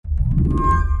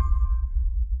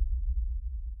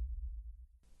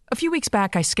A few weeks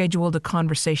back, I scheduled a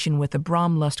conversation with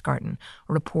Abram Lustgarten,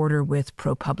 a reporter with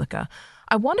ProPublica.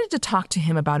 I wanted to talk to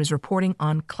him about his reporting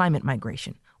on climate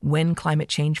migration, when climate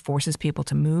change forces people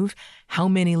to move, how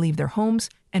many leave their homes,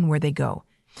 and where they go.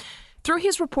 Through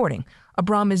his reporting,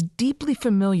 Abram is deeply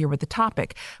familiar with the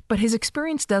topic, but his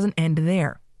experience doesn't end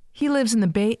there. He lives in the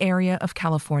Bay Area of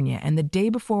California, and the day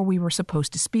before we were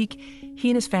supposed to speak,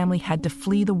 he and his family had to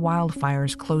flee the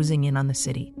wildfires closing in on the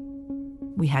city.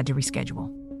 We had to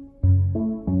reschedule.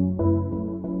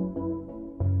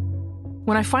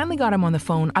 When I finally got him on the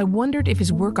phone, I wondered if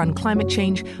his work on climate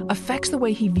change affects the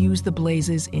way he views the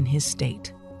blazes in his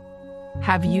state.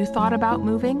 Have you thought about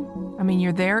moving? I mean,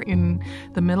 you're there in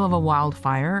the middle of a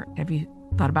wildfire. Have you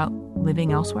thought about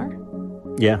living elsewhere?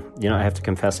 Yeah, I have to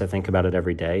confess I think about it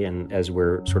every day. And as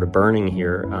we're sort of burning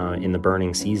here in the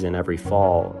burning season every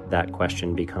fall, that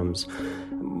question becomes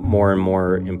more and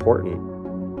more important.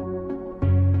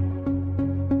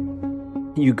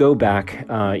 You go back,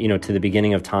 to the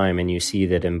beginning of time and you see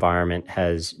that environment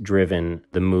has driven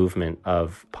the movement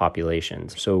of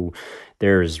populations. So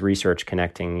there's research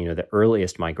connecting, the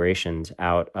earliest migrations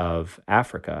out of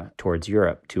Africa towards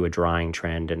Europe to a drying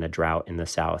trend and a drought in the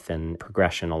south and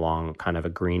progression along kind of a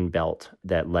green belt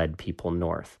that led people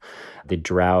north. The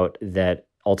drought that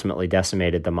ultimately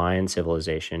decimated the Mayan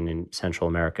civilization in Central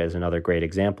America is another great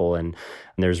example. And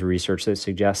there's research that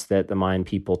suggests that the Mayan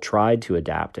people tried to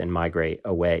adapt and migrate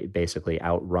away, basically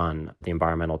outrun the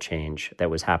environmental change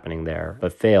that was happening there,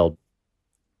 but failed.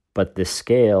 But the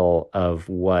scale of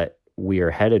what we are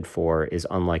headed for is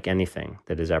unlike anything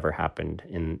that has ever happened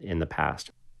in the past.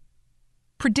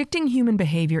 Predicting human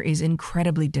behavior is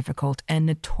incredibly difficult and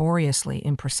notoriously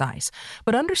imprecise,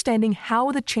 but understanding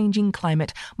how the changing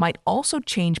climate might also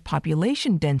change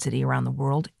population density around the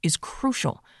world is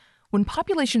crucial. When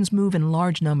populations move in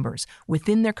large numbers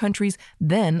within their countries,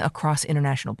 then across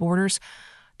international borders,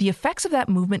 the effects of that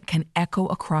movement can echo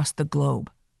across the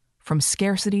globe, from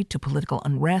scarcity to political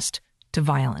unrest to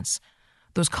violence.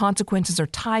 Those consequences are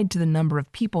tied to the number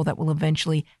of people that will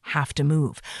eventually have to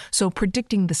move. So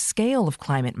predicting the scale of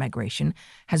climate migration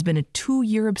has been a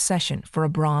 2-year obsession for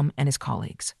Abram and his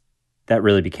colleagues. That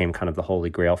really became kind of the holy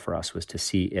grail for us, was to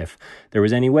see if there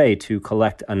was any way to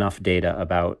collect enough data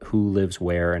about who lives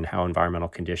where and how environmental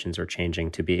conditions are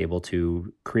changing to be able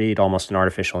to create almost an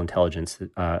artificial intelligence,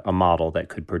 a model that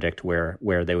could predict where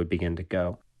they would begin to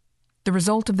go. The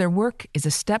result of their work is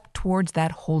a step towards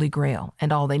that holy grail,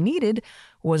 and all they needed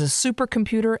was a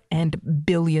supercomputer and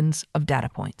billions of data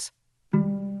points.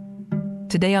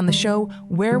 Today on the show,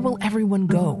 where will everyone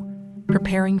go?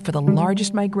 Preparing for the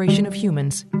largest migration of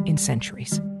humans in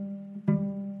centuries.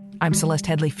 I'm Celeste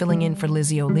Headley, filling in for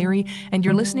Lizzie O'Leary, and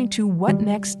you're listening to What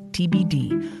Next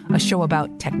TBD, a show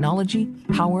about technology,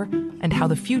 power, and how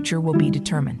the future will be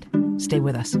determined. Stay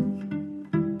with us.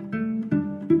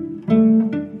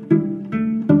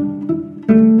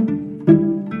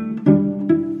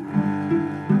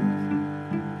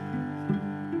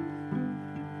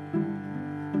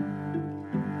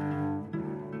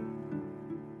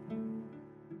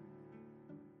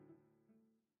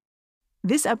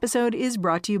 This episode is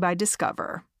brought to you by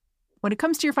Discover. When it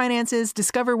comes to your finances,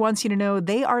 Discover wants you to know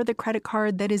they are the credit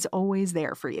card that is always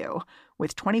there for you.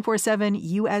 With 24/7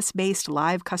 U.S.-based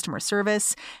live customer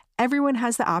service, everyone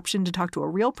has the option to talk to a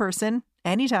real person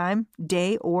anytime,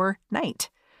 day or night.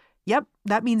 Yep,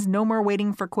 that means no more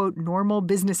waiting for, quote, normal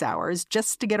business hours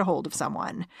just to get a hold of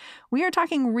someone. We are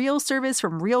talking real service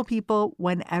from real people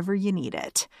whenever you need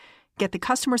it. Get the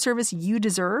customer service you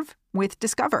deserve with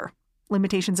Discover.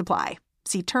 Limitations apply.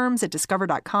 See terms at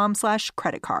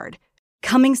discover.com/creditcard.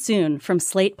 Coming soon from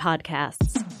Slate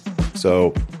Podcasts.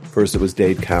 So, first it was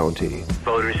Dade County.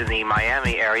 Voters in the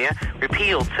Miami area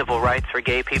repealed civil rights for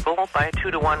gay people by a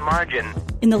 2-to-1 margin.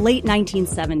 In the late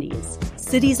 1970s,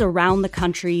 cities around the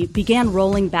country began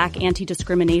rolling back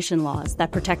anti-discrimination laws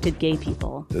that protected gay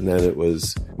people. And then it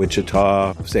was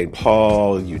Wichita, St.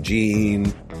 Paul,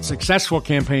 Eugene. Successful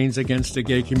campaigns against the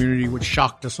gay community, which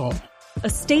shocked us all. A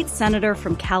state senator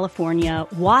from California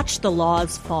watched the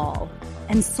laws fall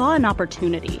and saw an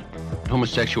opportunity.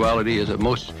 Homosexuality is a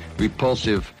most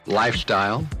repulsive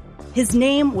lifestyle. His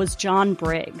name was John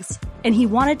Briggs, and he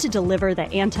wanted to deliver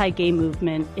the anti-gay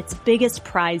movement its biggest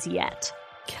prize yet.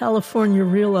 California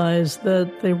realized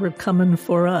that they were coming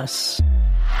for us.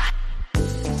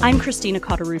 I'm Christina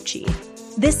Cauterucci.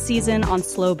 This season on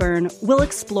Slow Burn, we'll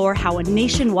explore how a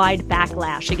nationwide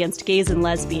backlash against gays and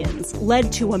lesbians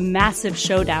led to a massive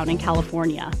showdown in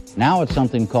California. Now it's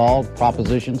something called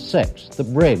Proposition 6, the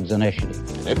Briggs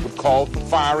Initiative. It would call for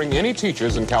firing any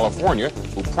teachers in California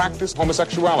who practice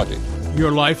homosexuality.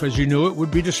 Your life as you knew it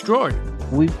would be destroyed.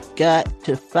 We've got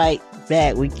to fight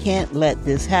back. We can't let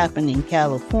this happen in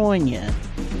California.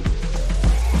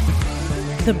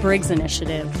 The Briggs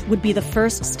Initiative would be the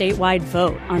first statewide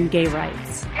vote on gay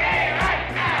rights. Gay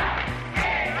rights now!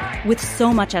 Gay rights! With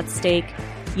so much at stake,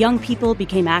 young people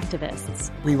became activists.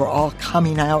 We were all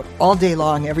coming out all day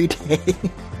long, every day.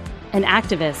 And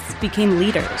activists became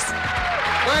leaders.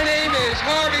 My name is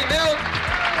Harvey Milk,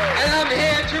 and I'm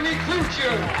here to recruit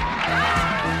you.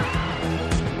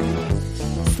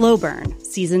 Slow Burn,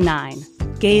 Season 9,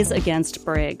 Gays Against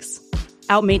Briggs.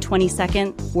 Out May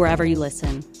 22nd, wherever you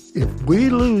listen. If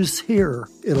we lose here,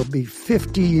 it'll be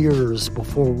 50 years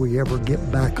before we ever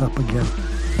get back up again.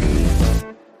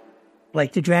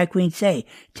 Like the drag queens say,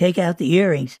 take out the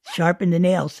earrings, sharpen the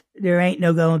nails. There ain't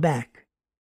no going back.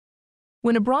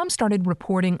 When Abram started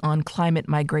reporting on climate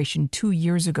migration 2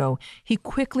 years ago, he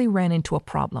quickly ran into a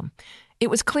problem. It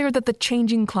was clear that the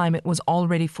changing climate was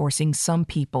already forcing some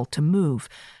people to move,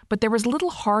 but there was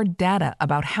little hard data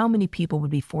about how many people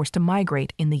would be forced to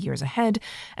migrate in the years ahead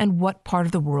and what part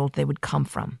of the world they would come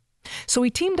from. So he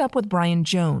teamed up with Brian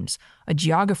Jones, a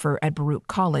geographer at Baruch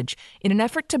College, in an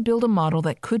effort to build a model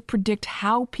that could predict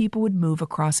how people would move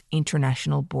across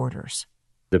international borders.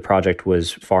 The project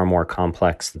was far more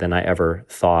complex than I ever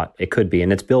thought it could be.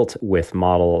 And it's built with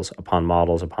models upon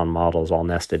models upon models all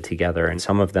nested together. And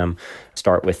some of them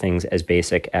start with things as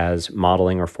basic as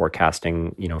modeling or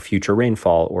forecasting, future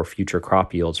rainfall or future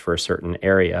crop yields for a certain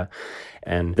area.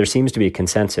 And there seems to be a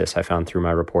consensus, I found through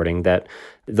my reporting, that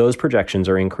those projections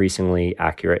are increasingly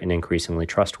accurate and increasingly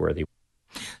trustworthy.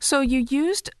 So you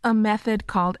used a method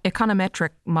called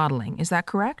econometric modeling. Is that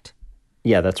correct?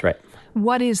 Yeah, that's right.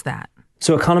 What is that?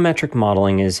 So econometric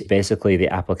modeling is basically the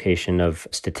application of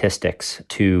statistics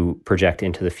to project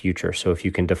into the future. So if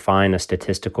you can define a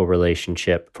statistical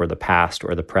relationship for the past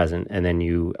or the present, and then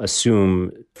you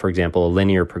assume, for example, a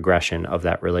linear progression of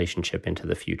that relationship into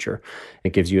the future,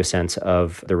 it gives you a sense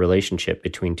of the relationship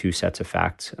between two sets of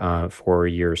facts for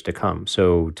years to come.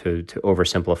 So to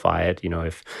oversimplify it,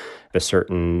 if a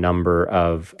certain number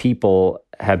of people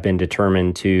have been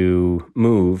determined to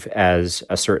move as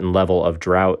a certain level of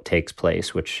drought takes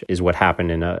place, which is what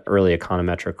happened in an early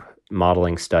econometric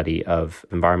modeling study of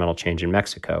environmental change in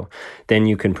Mexico, then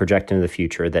you can project into the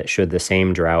future that should the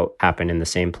same drought happen in the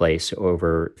same place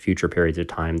over future periods of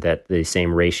time, that the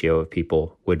same ratio of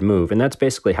people would move. And that's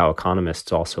basically how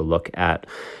economists also look at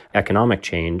economic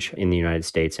change in the United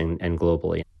States and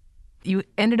globally. You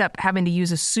ended up having to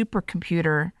use a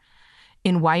supercomputer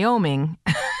in Wyoming.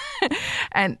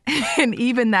 And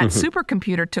even that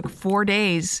supercomputer took 4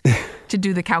 days to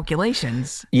do the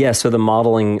calculations. Yeah, so the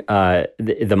modeling,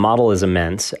 the model is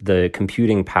immense. The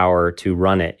computing power to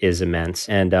run it is immense.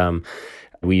 And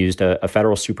we used a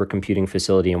federal supercomputing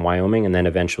facility in Wyoming, and then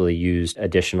eventually used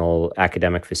additional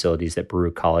academic facilities that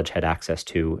Baruch College had access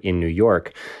to in New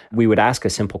York. We would ask a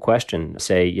simple question,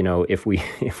 say, if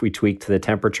we tweaked the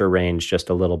temperature range just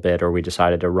a little bit, or we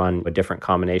decided to run a different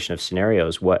combination of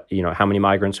scenarios, how many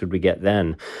migrants would we get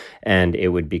then? And it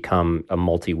would become a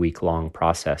multi-week long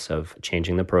process of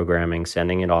changing the programming,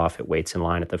 sending it off. It waits in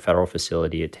line at the federal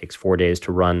facility. It takes 4 days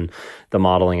to run the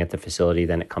modeling at the facility.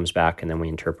 Then it comes back, and then we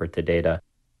interpret the data.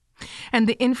 And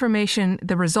the information,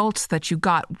 the results that you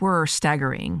got were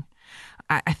staggering.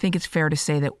 I think it's fair to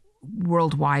say that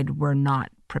worldwide we're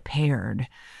not prepared.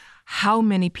 How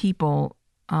many people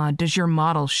does your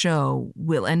model show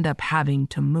will end up having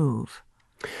to move?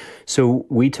 So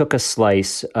we took a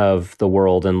slice of the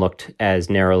world and looked as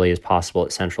narrowly as possible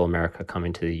at Central America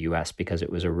coming to the U.S. because it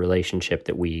was a relationship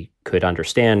that we could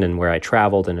understand, and where I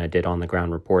traveled and I did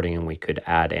on-the-ground reporting, and we could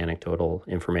add anecdotal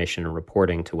information and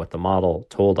reporting to what the model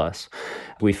told us.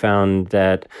 We found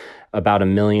that about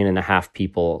 1.5 million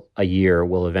people a year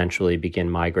will eventually begin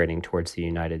migrating towards the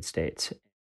United States.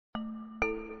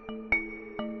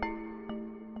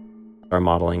 Our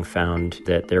modeling found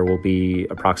that there will be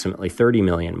approximately 30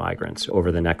 million migrants over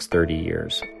the next 30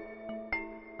 years.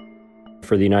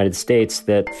 For the United States,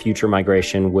 that future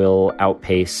migration will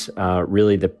outpace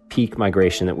really the peak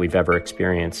migration that we've ever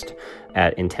experienced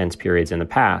at intense periods in the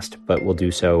past, but will do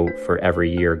so for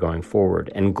every year going forward.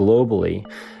 And globally,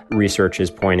 research is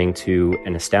pointing to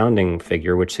an astounding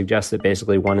figure, which suggests that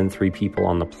basically 1 in 3 people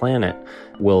on the planet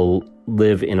will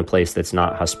live in a place that's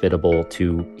not hospitable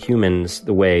to humans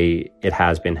the way it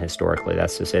has been historically.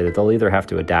 That's to say that they'll either have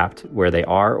to adapt where they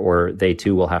are, or they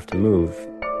too will have to move.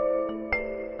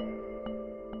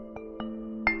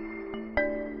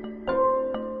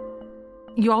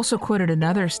 You also quoted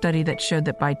another study that showed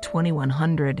that by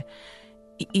 2100,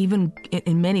 even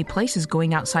in many places,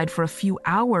 going outside for a few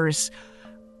hours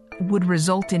would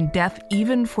result in death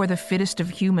even for the fittest of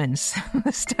humans,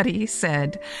 the study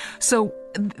said. So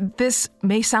this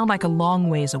may sound like a long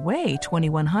ways away,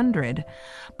 2100,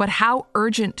 but how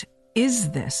urgent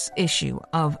is this issue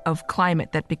of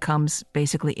climate that becomes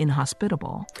basically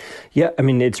inhospitable? Yeah, I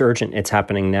mean, it's urgent. It's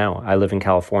happening now. I live in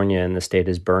California and the state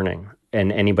is burning.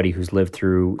 And anybody who's lived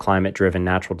through climate-driven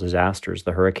natural disasters,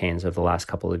 the hurricanes of the last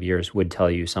couple of years, would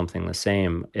tell you something the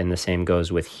same. And the same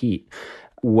goes with heat.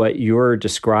 What you're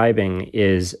describing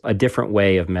is a different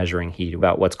way of measuring heat,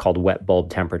 about what's called wet bulb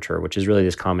temperature, which is really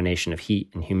this combination of heat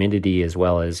and humidity, as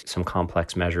well as some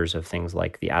complex measures of things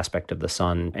like the aspect of the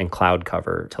sun and cloud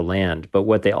cover to land. But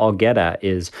what they all get at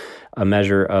is a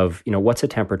measure of, what's a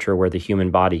temperature where the human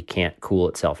body can't cool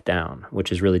itself down,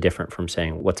 which is really different from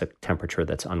saying what's a temperature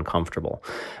that's uncomfortable.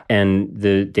 And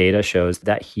the data shows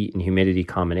that heat and humidity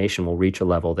combination will reach a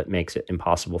level that makes it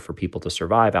impossible for people to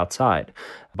survive outside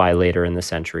by later in the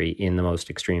century in the most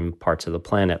extreme parts of the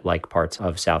planet, like parts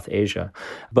of South Asia.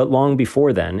 But long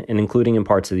before then, and including in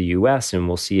parts of the U.S., and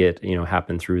we'll see it,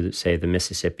 happen through, say, the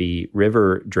Mississippi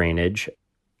River drainage,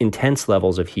 intense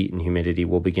levels of heat and humidity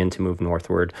will begin to move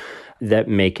northward that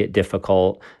make it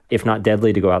difficult, if not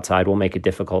deadly, to go outside, will make it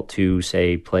difficult to,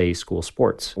 say, play school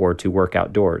sports or to work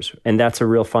outdoors. And that's a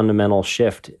real fundamental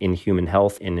shift in human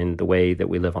health and in the way that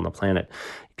we live on the planet.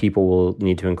 People will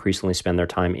need to increasingly spend their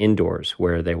time indoors,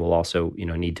 where they will also,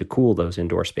 need to cool those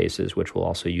indoor spaces, which will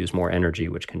also use more energy,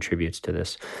 which contributes to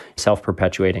this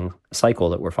self-perpetuating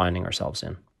cycle that we're finding ourselves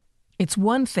in. It's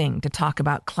one thing to talk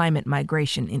about climate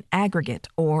migration in aggregate,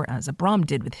 or, as Abram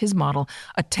did with his model,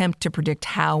 attempt to predict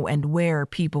how and where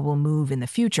people will move in the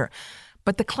future.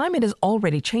 But the climate is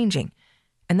already changing.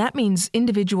 And that means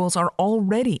individuals are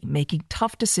already making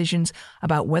tough decisions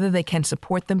about whether they can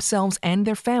support themselves and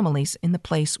their families in the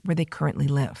place where they currently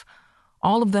live.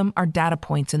 All of them are data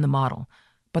points in the model,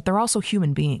 but they're also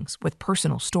human beings with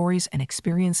personal stories and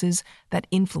experiences that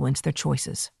influence their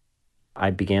choices. I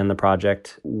began the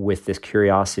project with this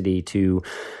curiosity to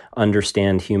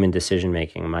understand human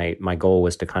decision-making. My goal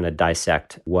was to kind of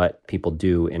dissect what people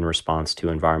do in response to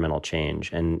environmental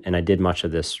change. And I did much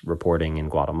of this reporting in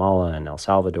Guatemala and El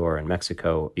Salvador and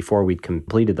Mexico before we'd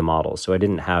completed the models. So I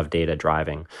didn't have data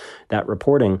driving that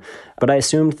reporting. But I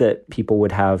assumed that people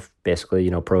would have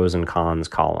basically, pros and cons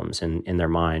columns in their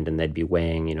mind, and they'd be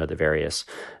weighing, the various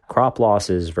crop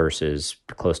losses versus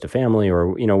close to family, or,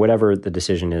 whatever the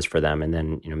decision is for them, and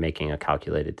then, making a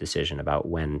calculated decision about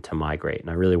when to migrate. And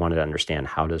I really wanted to understand,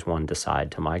 how does one decide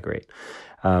to migrate?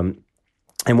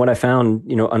 And what I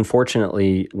found,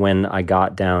 unfortunately, when I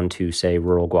got down to, say,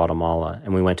 rural Guatemala,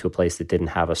 and we went to a place that didn't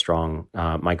have a strong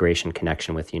migration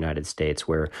connection with the United States,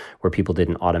 where people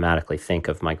didn't automatically think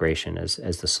of migration as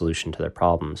the solution to their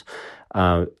problems,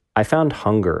 I found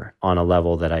hunger on a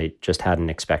level that I just hadn't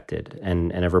expected.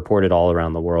 And I've reported all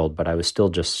around the world, but I was still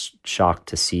just shocked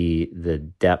to see the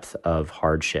depth of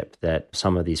hardship that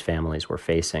some of these families were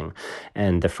facing,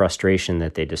 and the frustration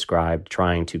that they described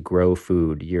trying to grow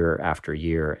food year after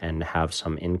year and have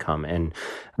some income. And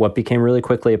what became really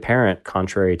quickly apparent,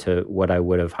 contrary to what I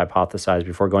would have hypothesized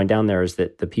before going down there, is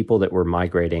that the people that were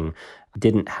migrating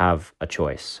didn't have a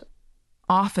choice.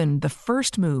 Often, the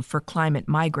first move for climate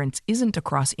migrants isn't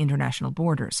across international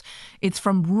borders. It's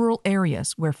from rural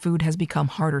areas where food has become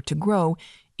harder to grow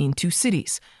into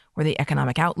cities, where the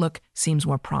economic outlook seems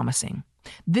more promising.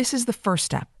 This is the first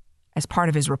step. As part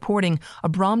of his reporting,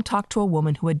 Abram talked to a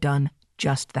woman who had done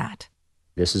just that.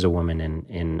 This is a woman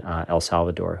in El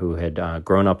Salvador who had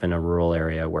grown up in a rural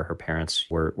area where her parents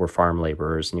were farm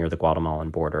laborers near the Guatemalan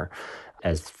border.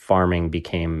 As farming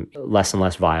became less and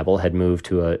less viable, had moved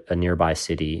to a nearby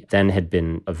city, then had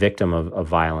been a victim of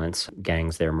violence.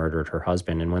 Gangs there murdered her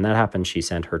husband. And when that happened, she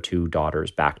sent her 2 daughters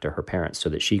back to her parents so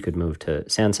that she could move to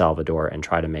San Salvador and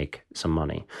try to make some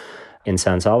money. In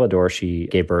San Salvador, she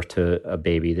gave birth to a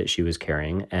baby that she was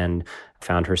carrying and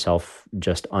found herself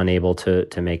just unable to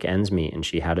make ends meet. And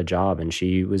she had a job, and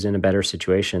she was in a better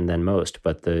situation than most.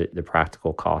 But the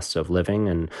practical costs of living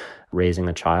and raising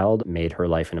a child made her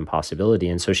life an impossibility.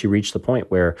 And so she reached the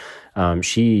point where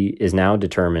she is now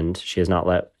determined. She has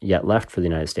not yet left for the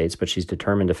United States, but she's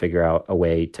determined to figure out a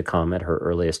way to come at her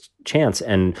earliest chance.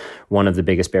 And one of the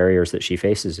biggest barriers that she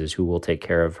faces is who will take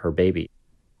care of her baby.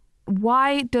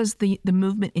 Why does the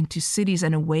movement into cities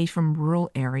and away from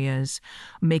rural areas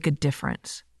make a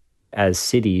difference? As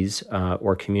cities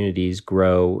or communities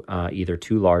grow either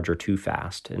too large or too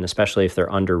fast, and especially if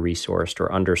they're under-resourced or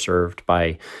underserved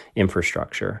by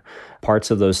infrastructure,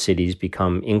 parts of those cities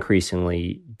become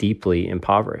increasingly deeply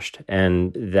impoverished.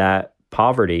 And that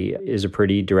poverty is a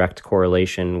pretty direct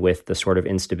correlation with the sort of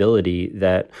instability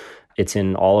that it's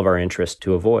in all of our interest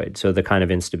to avoid. So the kind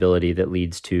of instability that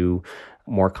leads to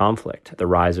more conflict, the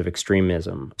rise of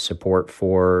extremism, support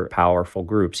for powerful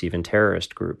groups, even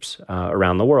terrorist groups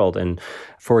around the world. And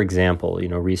for example,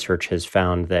 research has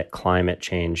found that climate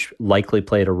change likely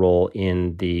played a role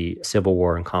in the civil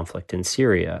war and conflict in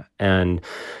Syria. And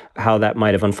how that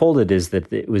might have unfolded is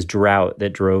that it was drought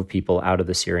that drove people out of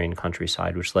the Syrian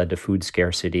countryside, which led to food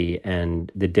scarcity and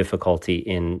the difficulty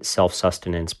in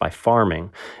self-sustenance by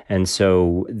farming. And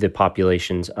so the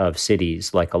populations of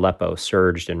cities like Aleppo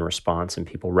surged in response, and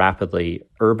people rapidly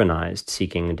urbanized,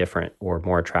 seeking a different or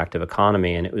more attractive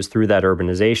economy. And it was through that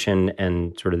urbanization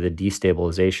and sort of the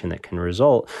destabilization that can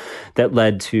result that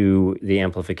led to the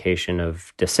amplification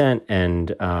of dissent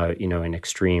and, in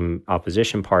extreme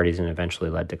opposition parties, and eventually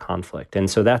led to conflict. And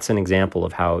so that's an example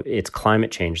of how it's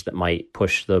climate change that might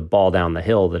push the ball down the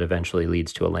hill that eventually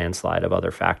leads to a landslide of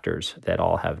other factors that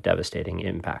all have devastating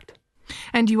impact.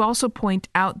 And you also point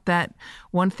out that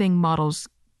one thing models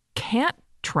can't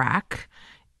track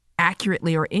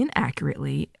accurately or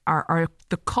inaccurately are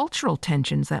the cultural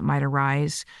tensions that might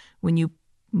arise when you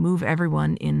move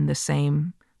everyone in the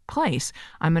same place.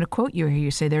 I'm going to quote you here.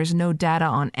 You say there's no data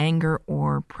on anger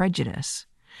or prejudice.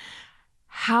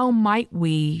 How might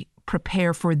we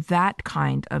prepare for that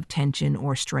kind of tension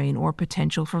or strain or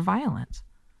potential for violence?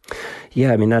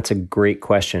 Yeah, that's a great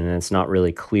question, and it's not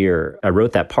really clear. I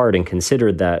wrote that part and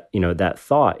considered that, that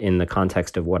thought in the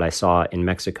context of what I saw in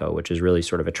Mexico, which is really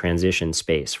sort of a transition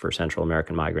space for Central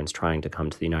American migrants trying to come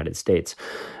to the United States.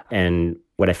 And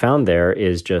what I found there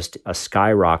is just a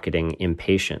skyrocketing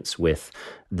impatience with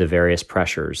the various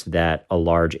pressures that a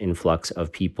large influx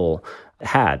of people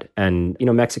had. And,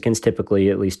 Mexicans typically,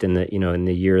 at least in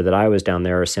the year that I was down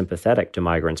there, are sympathetic to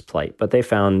migrants' plight. But they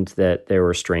found that there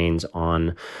were strains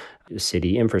on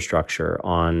city infrastructure,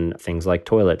 on things like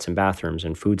toilets and bathrooms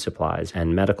and food supplies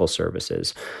and medical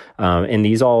services. And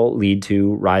these all lead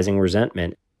to rising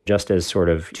resentment. Just as sort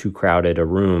of too crowded a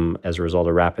room as a result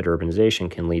of rapid urbanization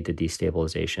can lead to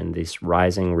destabilization, this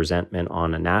rising resentment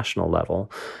on a national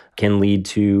level can lead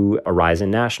to a rise in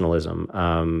nationalism,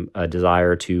 a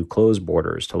desire to close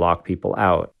borders, to lock people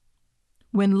out.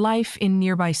 When life in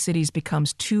nearby cities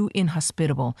becomes too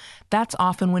inhospitable, that's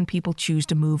often when people choose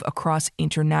to move across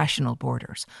international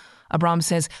borders. Abram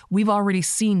says we've already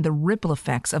seen the ripple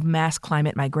effects of mass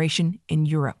climate migration in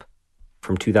Europe.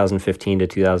 From 2015 to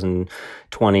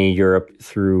 2020, Europe,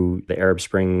 through the Arab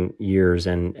Spring years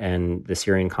and the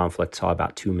Syrian conflict, saw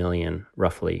about 2 million,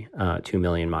 roughly 2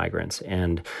 million migrants.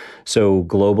 And so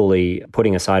globally,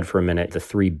 putting aside for a minute the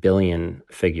 3 billion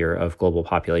figure of global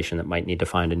population that might need to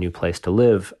find a new place to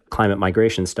live, climate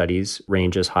migration studies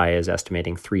range as high as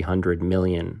estimating 300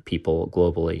 million people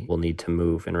globally will need to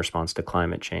move in response to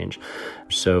climate change.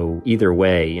 So either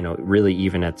way, really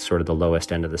even at sort of the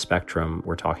lowest end of the spectrum,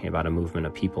 we're talking about a movement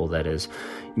of people that is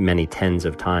many tens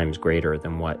of times greater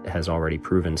than what has already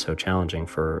proven so challenging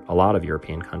for a lot of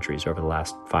European countries over the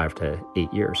last 5 to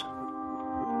 8 years.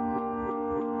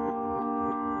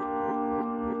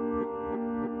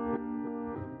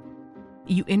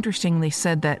 You interestingly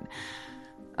said that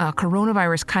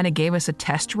coronavirus kind of gave us a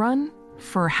test run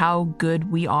for how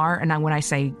good we are, and when I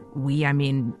say we, I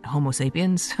mean Homo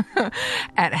sapiens,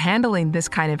 at handling this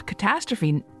kind of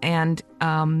catastrophe. And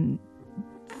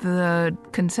the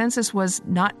consensus was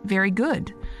not very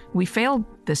good. We failed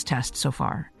this test so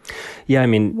far. Yeah,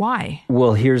 why?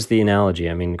 Well, here's the analogy.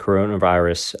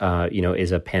 Coronavirus,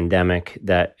 is a pandemic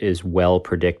that is well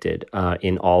predicted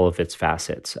in all of its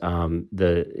facets.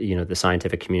 The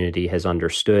scientific community has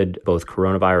understood both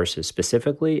coronaviruses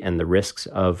specifically and the risks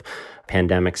of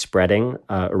pandemic spreading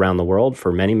around the world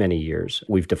for many, many years.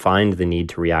 We've defined the need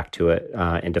to react to it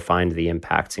and defined the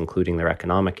impacts, including their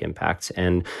economic impacts.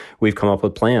 And we've come up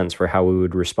with plans for how we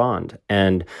would respond.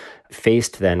 And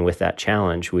faced then with that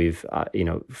challenge, we've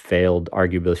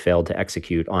arguably failed to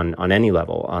execute on any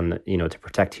level, to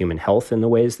protect human health in the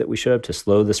ways that we should have, to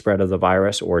slow the spread of the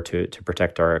virus, or to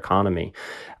protect our economy.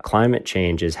 Climate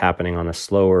change is happening on a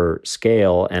slower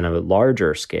scale and a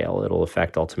larger scale. It'll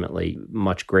affect ultimately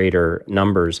much greater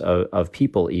numbers of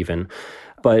people even.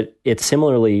 But it's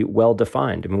similarly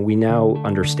well-defined. We now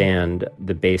understand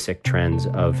the basic trends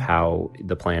of how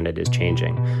the planet is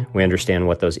changing. We understand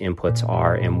what those inputs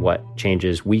are and what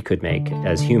changes we could make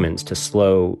as humans to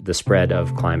slow the spread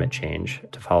of climate change,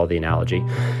 to follow the analogy.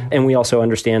 And we also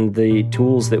understand the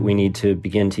tools that we need to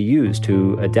begin to use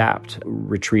to adapt,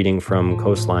 retreating from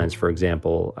coastlines, for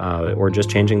example, or just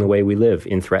changing the way we live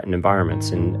in threatened environments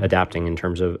and adapting in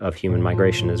terms of human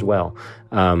migration as well.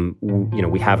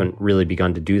 We haven't really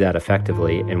begun to do that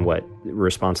effectively, and what the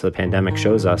response to the pandemic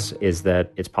shows us is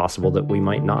that it's possible that we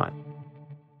might not.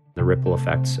 The ripple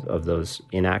effects of those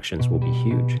inactions will be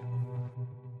huge.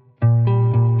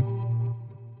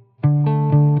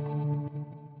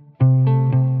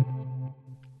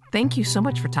 Thank you so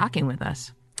much for talking with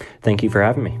us. Thank you for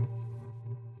having me.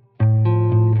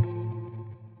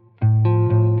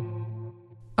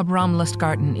 Abram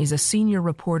Lustgarten is a senior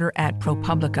reporter at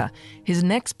ProPublica. His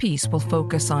next piece will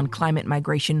focus on climate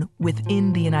migration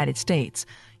within the United States.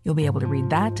 You'll be able to read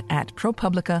that at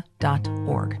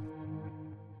ProPublica.org.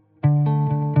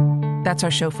 That's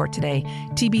our show for today.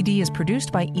 TBD is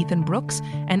produced by Ethan Brooks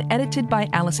and edited by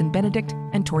Allison Benedict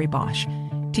and Tori Bosch.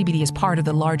 TBD is part of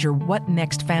the larger What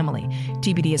Next family.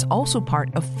 TBD is also part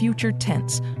of Future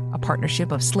Tense, a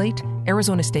partnership of Slate,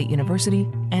 Arizona State University,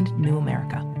 and New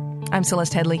America. I'm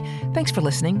Celeste Headley. Thanks for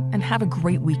listening, and have a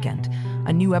great weekend.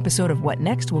 A new episode of What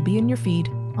Next will be in your feed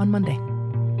on Monday.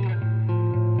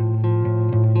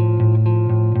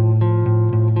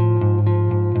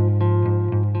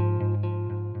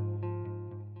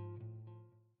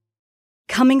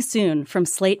 Coming soon from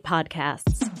Slate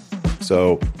Podcasts.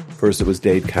 So, first it was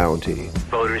Dade County.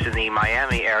 Voters in the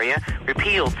Miami area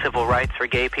repealed civil rights for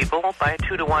gay people by a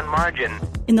 2-to-1 margin.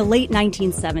 In the late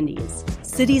 1970s,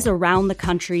 cities around the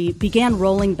country began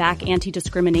rolling back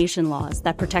anti-discrimination laws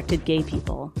that protected gay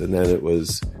people. And then it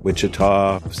was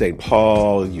Wichita, St.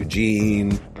 Paul,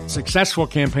 Eugene. Successful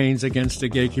campaigns against the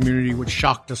gay community, which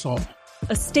shocked us all.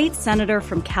 A state senator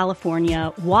from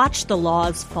California watched the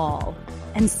laws fall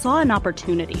and saw an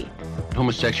opportunity.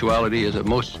 Homosexuality is a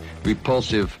most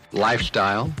repulsive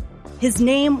lifestyle. His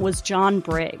name was John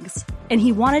Briggs, and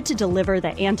he wanted to deliver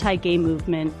the anti-gay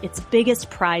movement its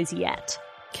biggest prize yet.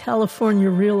 California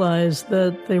realized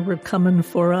that they were coming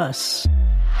for us.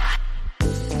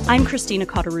 I'm Christina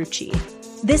Cauterucci.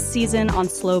 This season on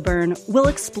Slow Burn, we'll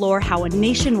explore how a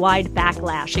nationwide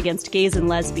backlash against gays and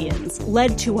lesbians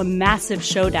led to a massive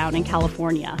showdown in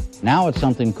California. Now it's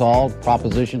something called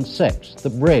Proposition 6, the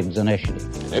Briggs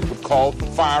Initiative. It would call for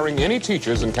firing any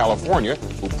teachers in California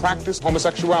who practice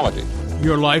homosexuality.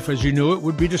 Your life as you knew it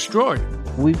would be destroyed.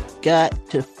 We've got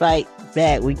to fight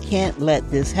back. We can't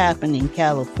let this happen in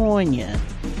California.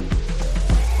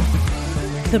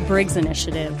 The Briggs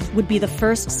Initiative would be the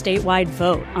first statewide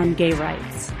vote on gay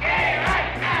rights. Gay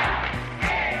rights now!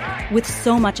 Gay rights! With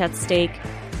so much at stake,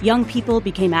 young people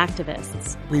became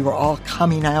activists. We were all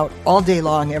coming out all day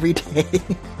long, every day.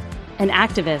 And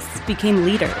activists became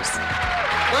leaders.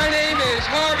 My name is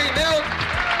Harvey Milk,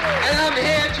 and I'm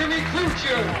here to recruit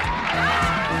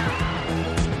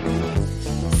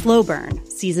you. Slow Burn,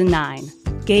 Season 9,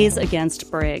 Gays Against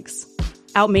Briggs.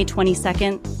 Out May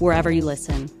 22nd, wherever you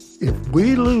listen. If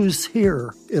we lose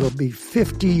here, it'll be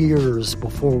 50 years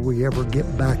before we ever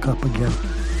get back up again.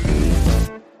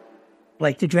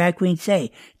 Like the drag queens say,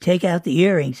 take out the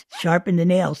earrings, sharpen the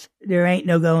nails. There ain't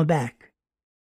no going back.